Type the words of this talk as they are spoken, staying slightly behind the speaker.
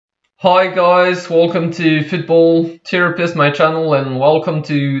Hi guys, welcome to Football Therapist, my channel, and welcome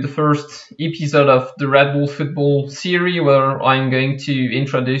to the first episode of the Red Bull Football series, where I'm going to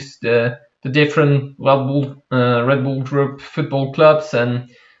introduce the different Red Bull Group football clubs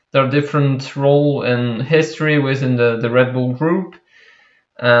and their different role and history within the Red Bull Group.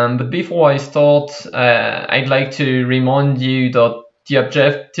 But before I start, I'd like to remind you that the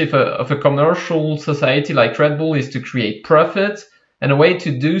objective of a commercial society like Red Bull is to create profit. And a way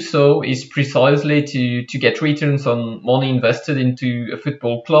to do so is precisely to get returns on money invested into a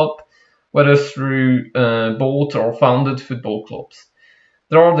football club, whether through bought or founded football clubs.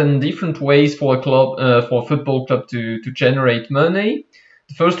 There are then different ways for a football club to generate money.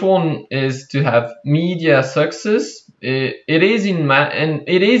 The first one is to have media success. It is in my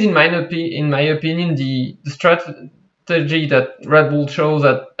opinion the strategy that Red Bull chose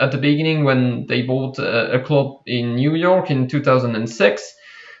at the beginning when they bought a club in New York in 2006,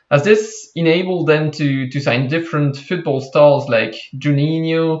 as this enabled them to sign different football stars like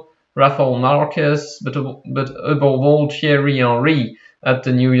Juninho, Rafael Marquez, but above all Thierry Henry at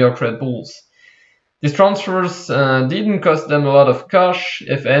the New York Red Bulls. These transfers didn't cost them a lot of cash,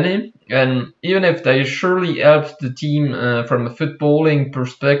 if any, and even if they surely helped the team from a footballing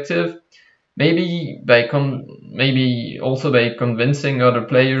perspective, maybe also by convincing other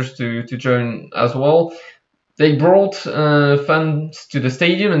players to join as well, they brought fans to the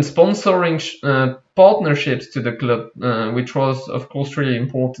stadium and sponsoring partnerships to the club, which was of course really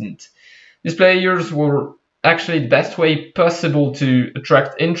important. These players were actually the best way possible to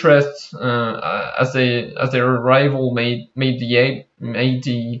attract interest, as their arrival made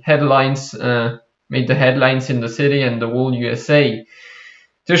the headlines in the city and the whole USA.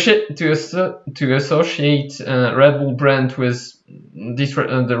 To associate Red Bull brand with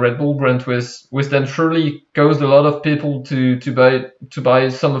the Red Bull brand with them surely caused a lot of people to buy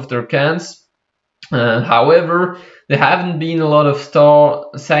some of their cans. However, there haven't been a lot of star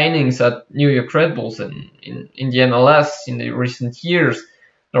signings at New York Red Bulls in the MLS in the recent years.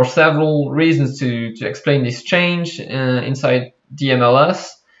 There are several reasons to explain this change inside the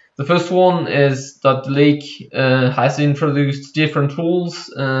MLS. The first one is that the league has introduced different rules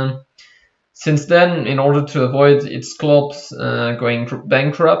since then in order to avoid its clubs going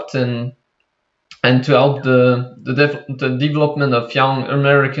bankrupt and to help the development of young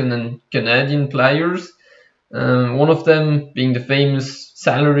American and Canadian players. One of them being the famous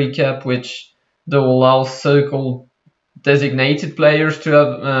salary cap, which though allows so-called designated players to have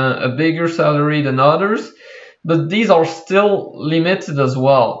a bigger salary than others, but these are still limited as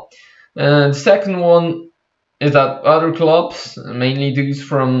well. The second one is that other clubs, mainly those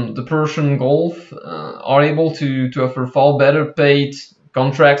from the Persian Gulf, are able to offer far better paid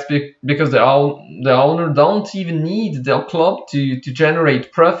contracts because the owner don't even need their club to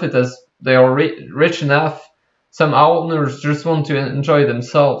generate profit, as they are rich enough. Some owners just want to enjoy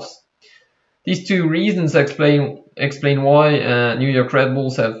themselves. These two reasons explain why New York Red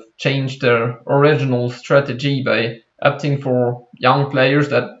Bulls have changed their original strategy by opting for young players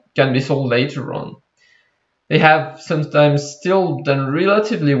that can be sold later on. They have sometimes still done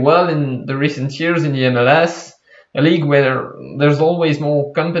relatively well in the recent years in the MLS, a league where there's always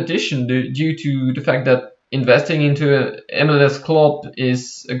more competition due to the fact that investing into an MLS club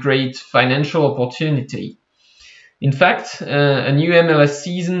is a great financial opportunity. In fact, a new MLS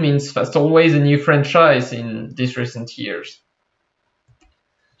season means fast always a new franchise in these recent years.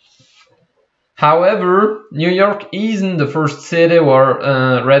 However, New York isn't the first city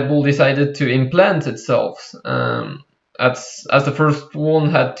where Red Bull decided to implant itself, as the first one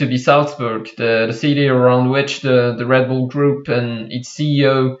had to be Salzburg, the city around which the Red Bull Group and its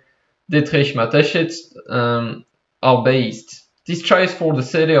CEO Dietrich Mateschitz are based. This choice for the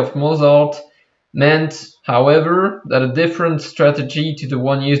city of Mozart meant, however, that a different strategy to the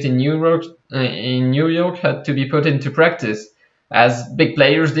one used in New York had to be put into practice, as big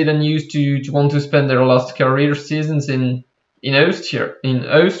players didn't used to want to spend their last career seasons in Austria,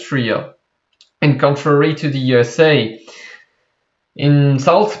 and contrary to the USA. In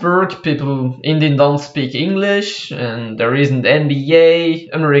Salzburg, people indeed don't speak English, and there isn't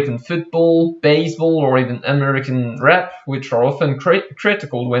NBA, American football, baseball, or even American rap, which are often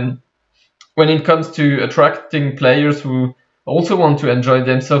critical when it comes to attracting players who also want to enjoy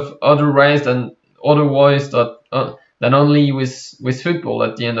themselves otherwise than only with football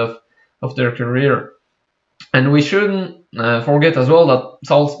at the end of their career. And we shouldn't forget as well that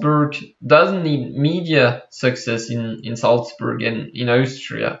Salzburg doesn't need media success in Salzburg and in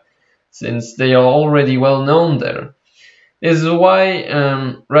Austria, since they are already well known there. This is why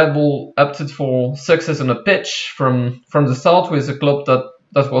Red Bull opted for success on a pitch from the start with a club that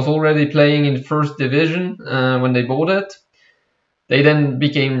that was already playing in first division when they bought it. They then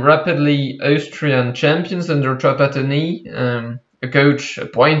became rapidly Austrian champions under Trapattoni, a coach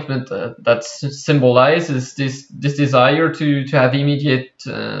appointment that symbolizes this desire to have immediate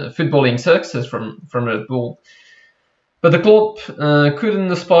footballing success from Red Bull. But the club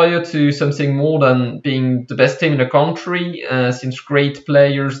couldn't aspire to something more than being the best team in the country, since great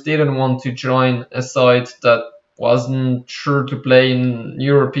players didn't want to join a side that wasn't sure to play in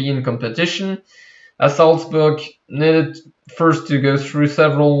European competition, as Salzburg needed first to go through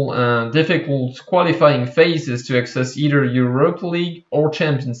several difficult qualifying phases to access either Europa League or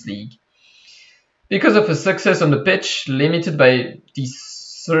Champions League. Because of his success on the pitch, limited by these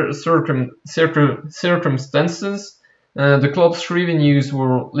circumstances, the club's revenues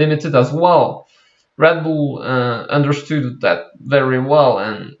were limited as well. Red Bull understood that very well,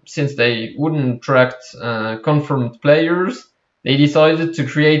 and since they wouldn't attract confirmed players, they decided to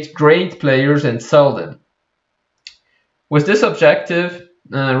create great players and sell them. With this objective,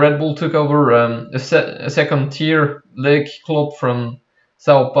 Red Bull took over a second-tier league club from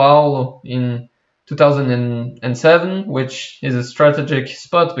Sao Paulo in 2007, which is a strategic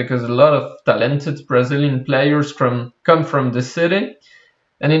spot because a lot of talented Brazilian players come from the city.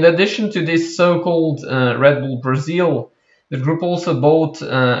 And in addition to this so-called Red Bull Brazil, the group also bought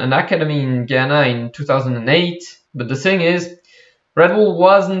an academy in Ghana in 2008. But the thing is, Red Bull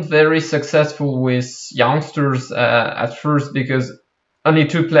wasn't very successful with youngsters at first, because only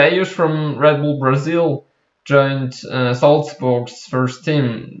 2 players from Red Bull Brazil joined Salzburg's first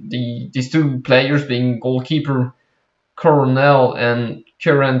team. These 2 players being goalkeeper Coronel and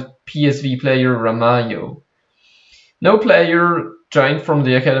current PSV player Ramalho. No player joined from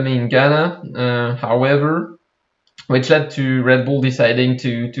the academy in Ghana, however, which led to Red Bull deciding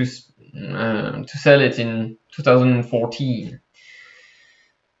to sell it in 2014.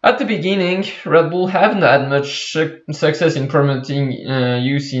 At the beginning, Red Bull haven't had much success in promoting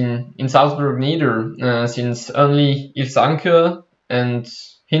youth in Salzburg neither, since only Ilsanke and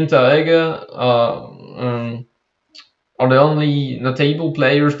Hinteregger are the only notable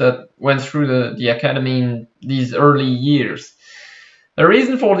players that went through the academy in these early years. The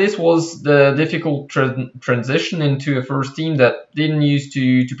reason for this was the difficult transition into a first team that didn't used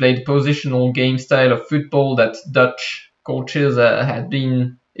to play the positional game style of football that Dutch coaches had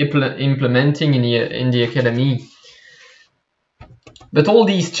been implementing in the academy. But all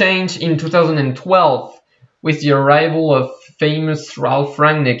these changed in 2012 with the arrival of famous Ralf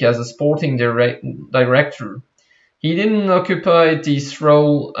Rangnick as a sporting director. He didn't occupy this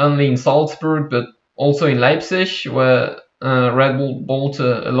role only in Salzburg but also in Leipzig, where Red Bull bought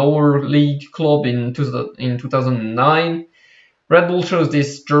a lower league club in 2009. Red Bull chose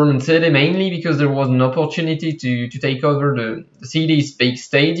this German city mainly because there was an opportunity to take over the city's big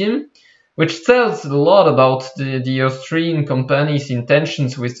stadium, which tells a lot about the Austrian company's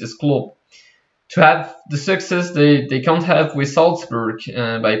intentions with this club. To have the success they can't have with Salzburg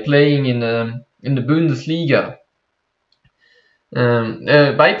by playing in the Bundesliga.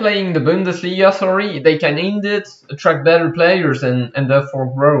 By playing the Bundesliga, they can indeed attract better players and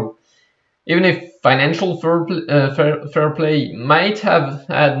therefore grow. Even if financial fair play might have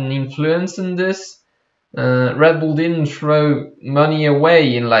had an influence in this, Red Bull didn't throw money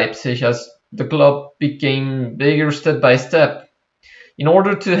away in Leipzig as the club became bigger step by step. In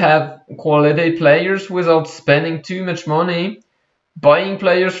order to have quality players without spending too much money, buying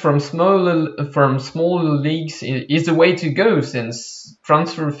players from smaller leagues is the way to go, since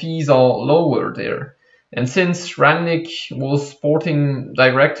transfer fees are lower there. And since Rangnick was sporting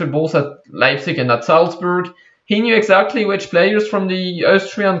director both at Leipzig and at Salzburg, he knew exactly which players from the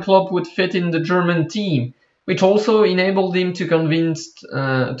Austrian club would fit in the German team, which also enabled him to convince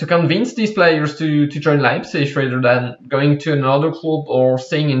these players to join Leipzig rather than going to another club or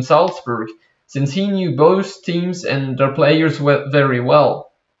staying in Salzburg, since he knew both teams and their players very well.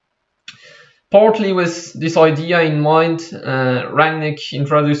 Partly with this idea in mind, Rangnick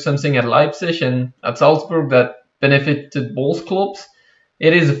introduced something at Leipzig and at Salzburg that benefited both clubs.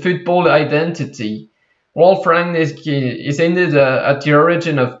 It is a football identity. Ralf Rangnick is indeed at the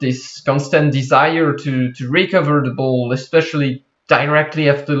origin of this constant desire to recover the ball, especially directly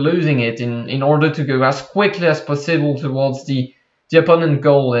after losing it, in order to go as quickly as possible towards the opponent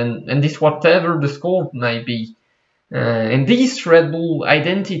goal, and this whatever the score may be. And this Red Bull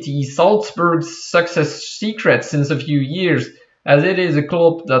identity is Salzburg's success secret since a few years, as it is a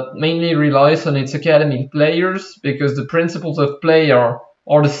club that mainly relies on its academy players, because the principles of play are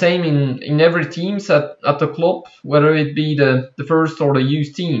the same in every team at the club, whether it be the first or the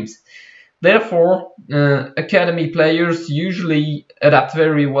youth teams. Therefore, academy players usually adapt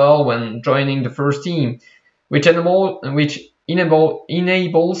very well when joining the first team, which enables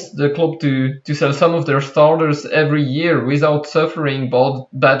the club to sell some of their starters every year without suffering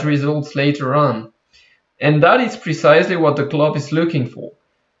bad results later on. And that is precisely what the club is looking for.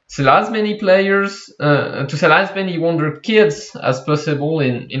 Sell as many players, to sell as many wonder kids as possible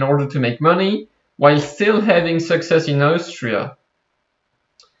in order to make money, while still having success in Austria.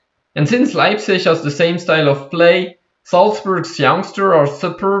 And since Leipzig has the same style of play, Salzburg's youngsters are a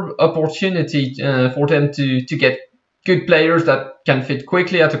superb opportunity for them to get good players that can fit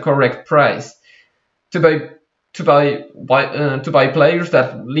quickly at a correct price. To buy players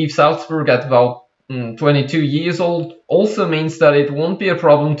that leave Salzburg at about 22 years old also means that it won't be a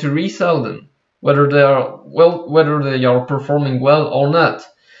problem to resell them, whether they are performing well or not,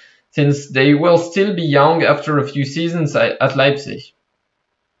 since they will still be young after a few seasons at Leipzig.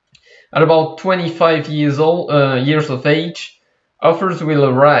 At about 25 years of age, offers will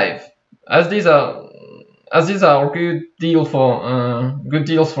arrive. As these are good deals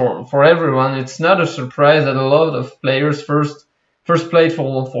for everyone, it's not a surprise that a lot of players first played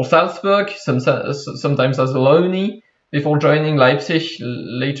for Salzburg, sometimes as a loanee, before joining Leipzig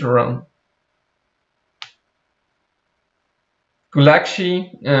later on. Gulacsi,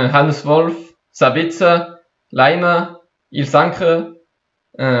 Hannes Wolf, Sabitzer, Leimer, Ilsanker,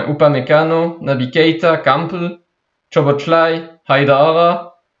 Upamecano, Naby Keita, Kampel, Csobotlai,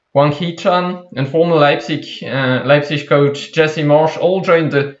 Haidara, Wang Hichan, and former Leipzig coach Jesse Marsch all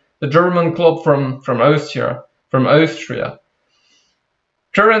joined the German club from Austria.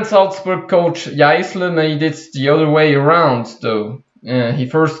 Current Salzburg coach Jaisler made it the other way around, though. He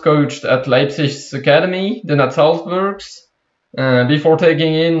first coached at Leipzig's academy, then at Salzburg's, before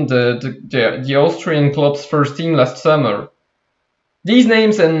taking in the Austrian club's first team last summer. These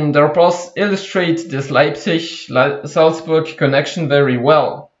names and their past illustrate this Leipzig-Salzburg connection very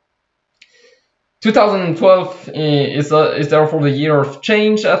well. 2012 is therefore the year of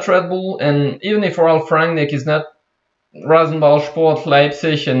change at Red Bull, and even if Ralf Rangnick is not Rasenballsport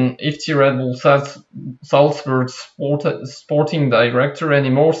Leipzig and FC Red Bull Salzburg's sporting director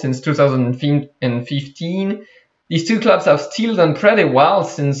anymore since 2015, these two clubs have still done pretty well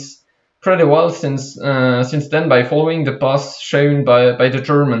since then by following the path shown by the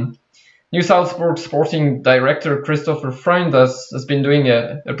German. New Salzburg sporting director Christopher Freund has been doing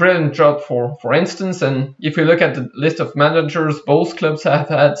a brilliant job for instance, and if we look at the list of managers both clubs have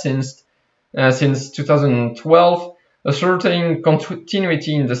had since 2012, a certain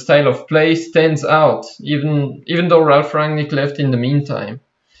continuity in the style of play stands out, even though Ralf Rangnick left in the meantime.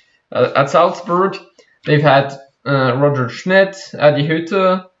 At Salzburg, they've had Roger Schmidt, Adi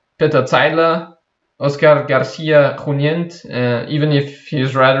Hütter, Peter Zeidler, Oscar Garcia Junient, even if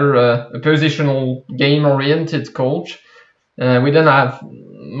he's rather a positional game-oriented coach. We then have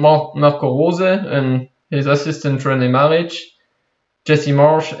Marco Rose and his assistant René Maric, Jesse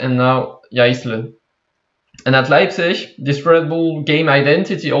Marsch, and now Jaisler. And at Leipzig, this Red Bull game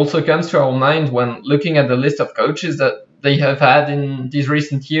identity also comes to our mind when looking at the list of coaches that they have had in these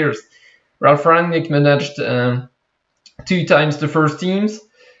recent years. Ralf Rangnick managed 2 times the first team,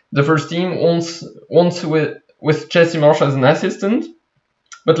 once with Jesse Marsch as an assistant.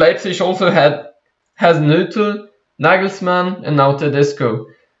 But Leipzig also has Neutel, Nagelsmann, and now Tedesco,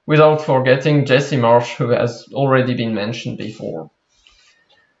 without forgetting Jesse Marsch, who has already been mentioned before.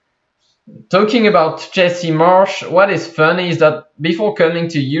 Talking about Jesse Marsch, what is funny is that before he came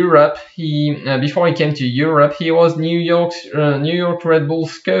to Europe, he was New York Red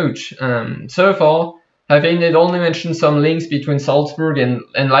Bulls coach. So far, I've indeed only mentioned some links between Salzburg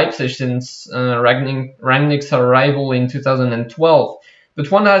and Leipzig since Rangnick's arrival in 2012.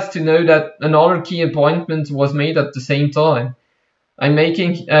 But one has to know that another key appointment was made at the same time. I'm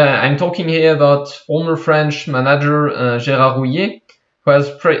talking here about former French manager Gérard Houllier, who has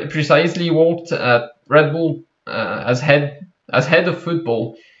precisely worked at Red Bull as head of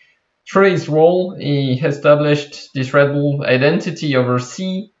football. Through his role, he established this Red Bull identity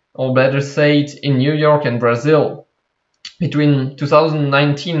overseas, or better said, in New York and Brazil. Between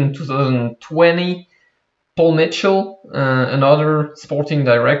 2019 and 2020, Paul Mitchell, another sporting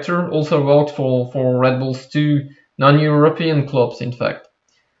director, also worked for Red Bull's 2 non-European clubs, in fact.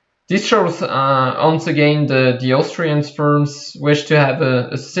 This shows once again the Austrian firms wish to have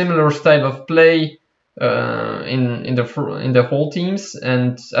a similar style of play in the whole teams,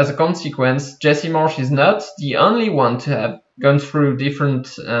 and as a consequence, Jesse Marsch is not the only one to have gone through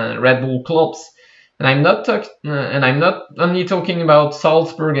different Red Bull clubs. And I'm not only talking about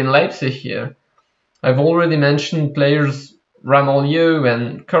Salzburg and Leipzig here. I've already mentioned players Ramalho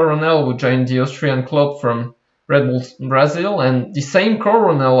and Coronel, who joined the Austrian club from Red Bulls Brazil, and the same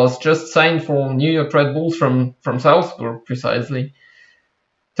Coronel has just signed for New York Red Bulls from Salzburg, precisely.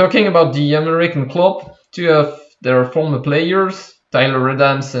 Talking about the American club, two of their former players, Tyler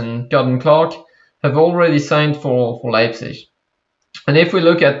Adams and Gordon Clark, have already signed for Leipzig. And if we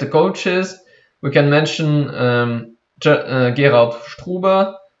look at the coaches, we can mention Gerhard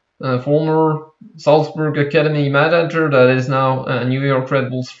Struber, former Salzburg Academy manager that is now New York Red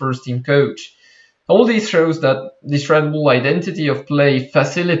Bulls first team coach. All this shows that this Red Bull identity of play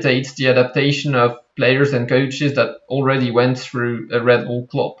facilitates the adaptation of players and coaches that already went through a Red Bull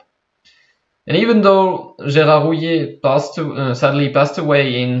club. And even though Gérard Houllier sadly passed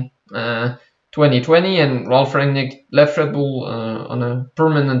away in 2020 and Ralf Rangnick left Red Bull on a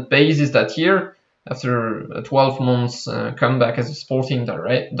permanent basis that year, after a 12 months comeback as a sporting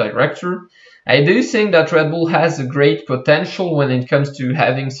director, I do think that Red Bull has a great potential when it comes to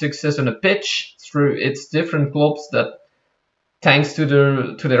having success on a pitch through its different clubs, that thanks to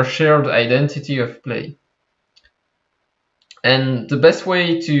their shared identity of play. And the best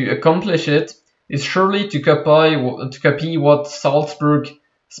way to accomplish it is surely to copy what Salzburg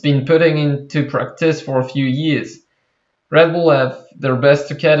has been putting into practice for a few years. Red Bull have their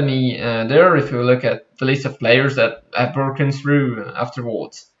best academy there, if you look at the list of players that have broken through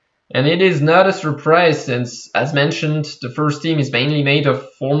afterwards. And it is not a surprise since, as mentioned, the first team is mainly made of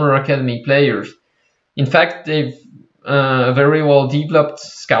former academy players. In fact, they've a very well developed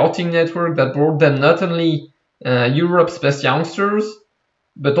scouting network that brought them not only Europe's best youngsters,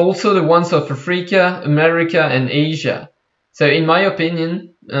 but also the ones of Africa, America and Asia. So in my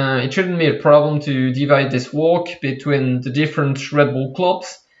opinion, it shouldn't be a problem to divide this work between the different Red Bull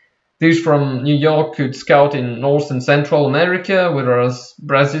clubs. Those from New York could scout in North and Central America, whereas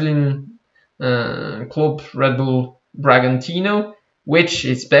Brazilian club Red Bull Bragantino, which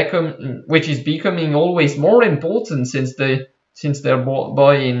is becoming always more important since their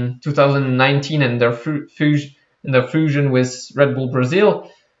buy in 2019 and their fusion with Red Bull Brazil,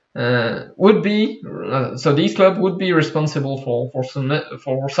 so these clubs would be responsible for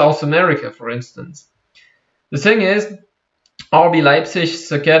South America, for instance. The thing is, RB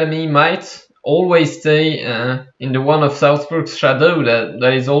Leipzig's academy might always stay in the one of Salzburg's shadow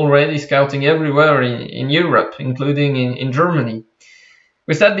that is already scouting everywhere in Europe, including in Germany.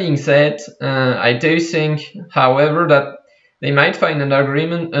 With that being said, I do think, however, that they might find an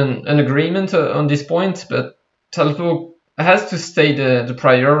agreement on this point, but Salzburg has to stay the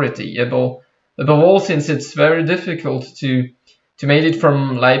priority above all, since it's very difficult to make it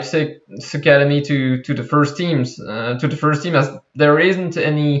from Leipzig's academy to the first team, as there isn't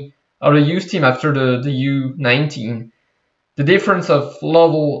any other youth team after the U19. The difference of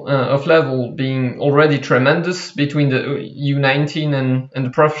level being already tremendous between the U19 and the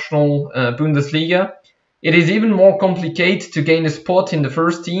professional Bundesliga, it is even more complicated to gain a spot in the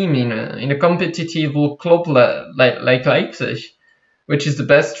first team in a competitive club like Leipzig, which is the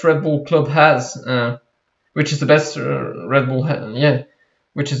best Red Bull club has, which is the best club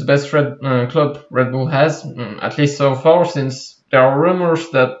Red Bull has, at least so far, since there are rumors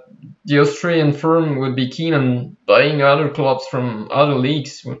that the Austrian firm would be keen on buying other clubs from other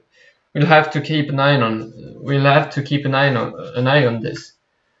leagues. We'll have to keep an eye on this.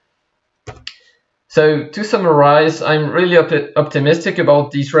 So to summarize, I'm really optimistic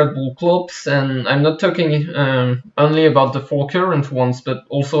about these Red Bull clubs, and I'm not talking only about the 4 current ones, but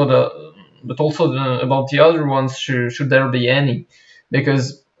also about the other ones, should there be any,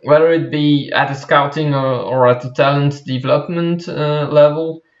 because whether it be at a scouting or at a talent development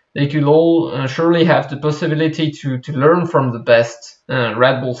level, they could all surely have the possibility to learn from the best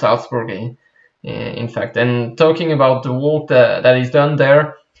Red Bull Salzburg, in fact. And talking about the work that is done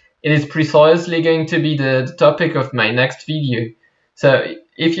there, it is precisely going to be the topic of my next video. So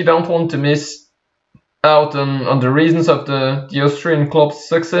if you don't want to miss out on the reasons of the Austrian club's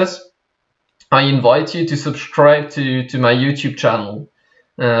success, I invite you to subscribe to my YouTube channel,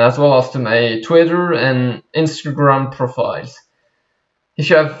 as well as to my Twitter and Instagram profiles. If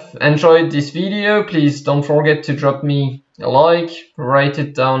you have enjoyed this video, please don't forget to drop me a like, write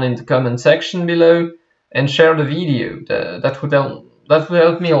it down in the comment section below, and share the video. That would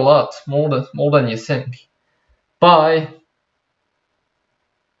help me a lot, more than you think. Bye!